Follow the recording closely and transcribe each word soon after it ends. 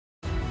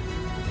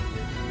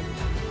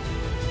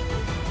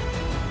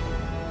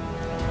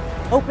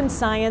Open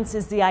science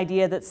is the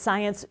idea that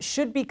science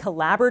should be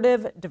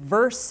collaborative,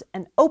 diverse,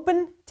 and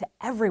open to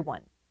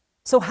everyone.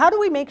 So how do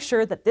we make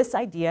sure that this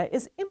idea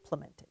is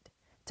implemented?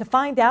 To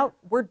find out,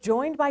 we're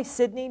joined by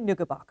Sydney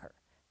Neugebauer.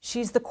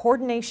 She's the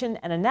coordination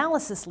and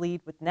analysis lead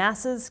with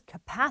NASA's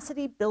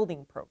Capacity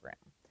Building Program.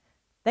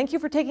 Thank you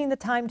for taking the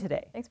time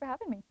today. Thanks for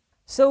having me.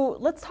 So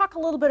let's talk a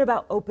little bit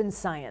about open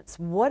science.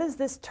 What does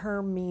this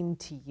term mean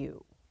to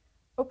you?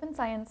 Open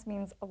science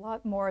means a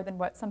lot more than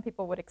what some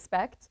people would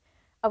expect.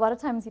 A lot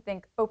of times you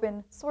think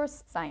open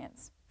source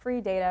science,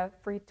 free data,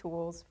 free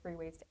tools, free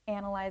ways to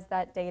analyze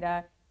that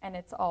data, and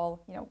it's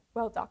all,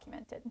 well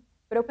documented.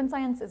 But open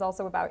science is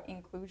also about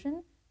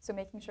inclusion, so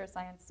making sure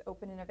science is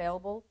open and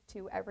available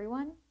to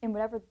everyone in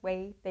whatever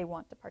way they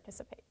want to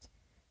participate.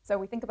 So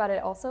we think about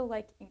it also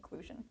like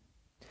inclusion.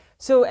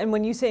 So, and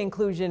when you say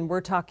inclusion,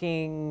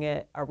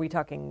 are we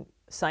talking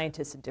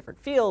scientists in different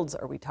fields?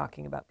 Are we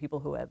talking about people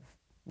who have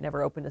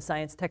never opened a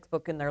science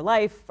textbook in their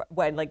life?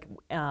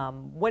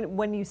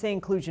 When you say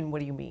inclusion, what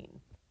do you mean?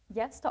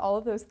 Yes to all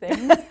of those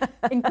things,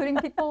 including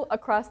people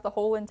across the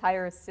whole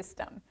entire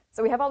system.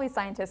 So we have all these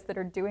scientists that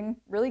are doing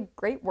really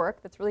great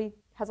work that's really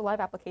has a lot of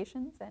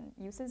applications and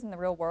uses in the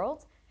real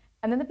world.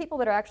 And then the people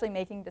that are actually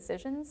making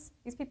decisions,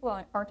 these people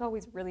aren't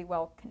always really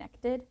well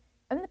connected.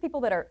 And then the people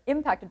that are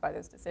impacted by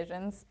those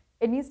decisions,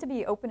 it needs to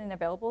be open and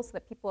available so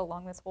that people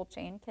along this whole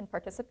chain can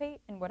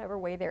participate in whatever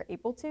way they're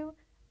able to,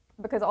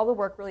 because all the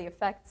work really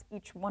affects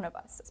each one of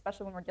us,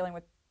 especially when we're dealing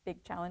with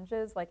big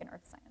challenges like in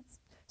earth science.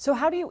 So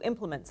how do you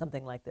implement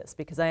something like this?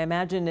 Because I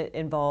imagine it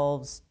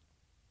involves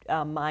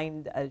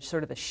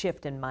sort of a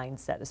shift in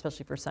mindset,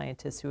 especially for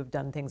scientists who have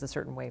done things a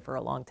certain way for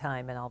a long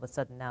time, and all of a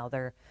sudden now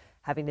they're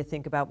having to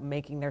think about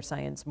making their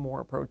science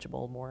more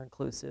approachable, more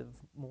inclusive,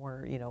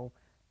 more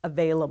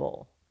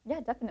available. Yeah,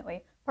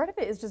 definitely. Part of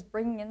it is just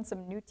bringing in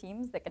some new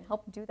teams that can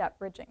help do that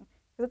bridging.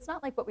 Because it's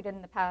not like what we did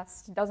in the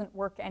past doesn't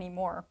work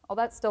anymore. All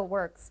that still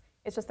works.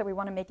 It's just that we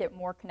want to make it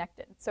more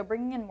connected. So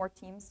bringing in more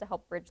teams to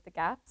help bridge the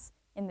gaps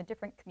in the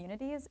different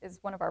communities is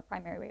one of our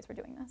primary ways we're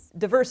doing this.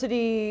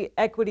 Diversity,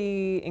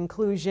 equity,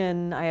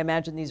 inclusion, I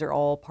imagine these are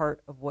all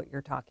part of what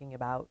you're talking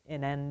about.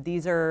 And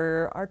these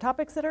are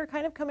topics that are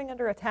kind of coming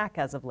under attack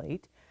as of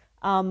late.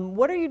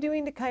 What are you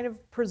doing to kind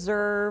of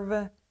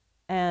preserve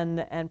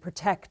and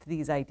protect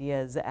these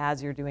ideas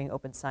as you're doing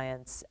open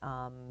science,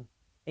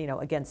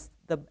 against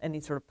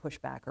any sort of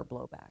pushback or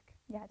blowback?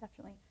 Yeah,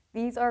 definitely.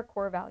 These are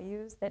core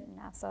values that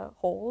NASA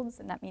holds,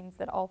 and that means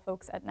that all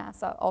folks at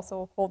NASA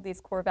also hold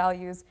these core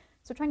values.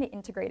 So trying to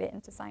integrate it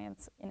into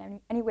science in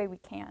any way we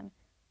can.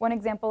 One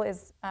example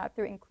is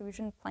through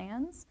inclusion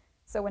plans.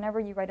 So whenever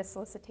you write a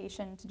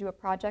solicitation to do a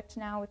project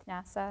now with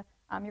NASA,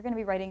 you're going to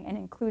be writing an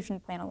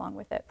inclusion plan along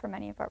with it for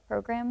many of our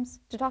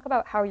programs to talk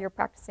about how you're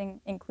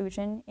practicing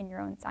inclusion in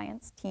your own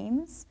science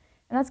teams.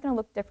 And that's going to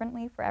look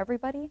differently for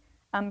everybody.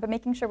 But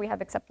making sure we have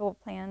acceptable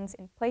plans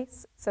in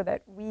place so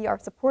that we are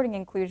supporting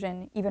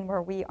inclusion even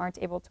where we aren't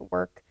able to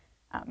work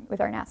with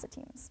our NASA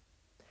teams.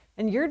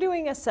 And you're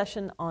doing a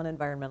session on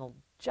environmental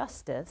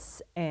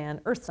justice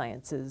and earth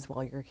sciences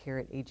while you're here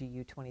at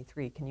AGU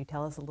 23. Can you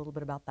tell us a little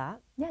bit about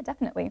that? Yeah,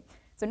 definitely.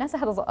 So NASA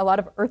has a lot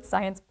of earth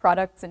science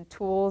products and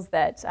tools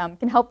that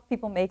can help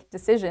people make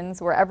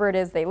decisions wherever it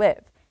is they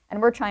live. And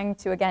we're trying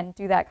to, again,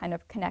 do that kind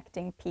of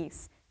connecting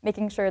piece,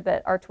 making sure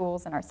that our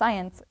tools and our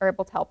science are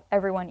able to help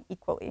everyone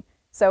equally.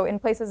 So in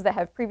places that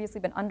have previously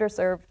been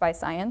underserved by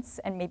science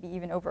and maybe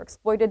even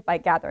overexploited by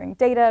gathering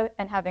data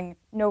and having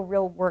no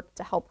real work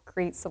to help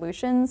create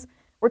solutions,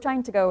 we're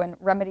trying to go and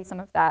remedy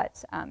some of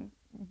that.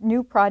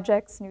 New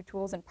projects, new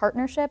tools and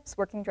partnerships,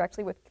 working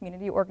directly with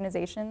community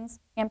organizations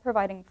and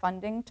providing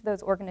funding to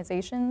those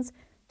organizations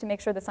to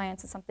make sure the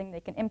science is something they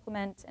can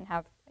implement and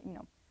have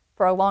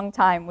for a long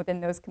time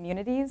within those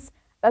communities.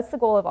 That's the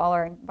goal of all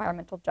our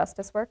environmental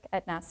justice work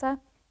at NASA.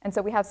 And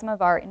so we have some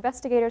of our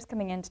investigators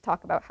coming in to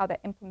talk about how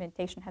that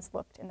implementation has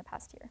looked in the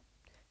past year.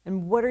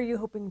 And what are you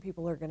hoping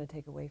people are going to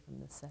take away from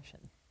this session?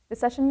 The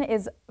session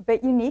is a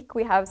bit unique.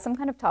 We have some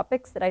kind of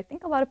topics that I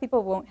think a lot of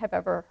people won't have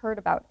ever heard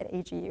about at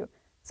AGU.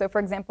 So for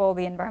example,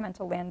 the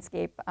environmental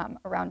landscape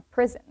around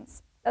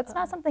prisons. That's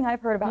not something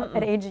I've heard about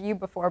at AGU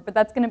before, but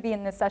that's going to be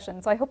in this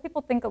session. So I hope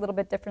people think a little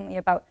bit differently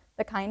about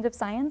the kind of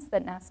science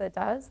that NASA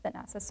does, that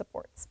NASA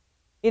supports.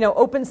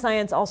 Open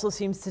science also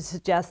seems to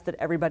suggest that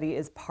everybody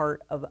is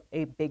part of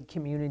a big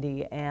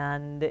community,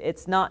 and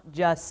it's not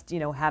just,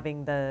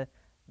 having the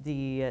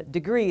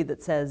degree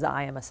that says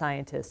I am a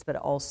scientist, but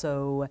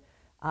also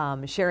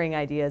sharing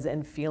ideas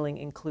and feeling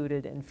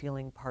included and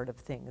feeling part of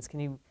things.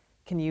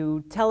 Can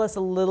you tell us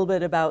a little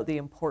bit about the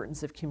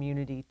importance of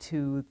community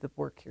to the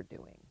work you're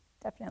doing?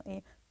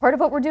 Definitely. Part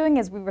of what we're doing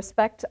is we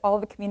respect all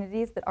the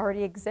communities that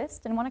already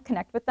exist and want to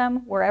connect with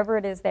them wherever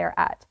it is they're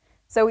at.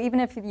 So even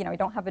if you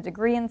don't have a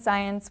degree in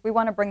science, we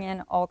want to bring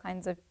in all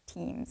kinds of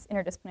teams,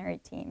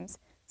 interdisciplinary teams.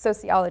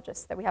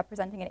 Sociologists that we have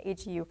presenting at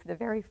AGU for the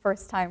very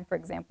first time, for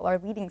example, are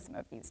leading some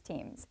of these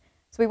teams.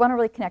 So we want to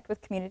really connect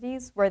with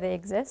communities where they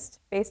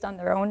exist based on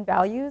their own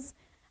values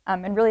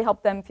and really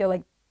help them feel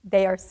like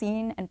they are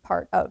seen and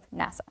part of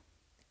NASA.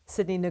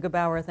 Sydney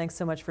Neugebauer, thanks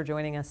so much for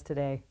joining us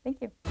today.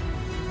 Thank you.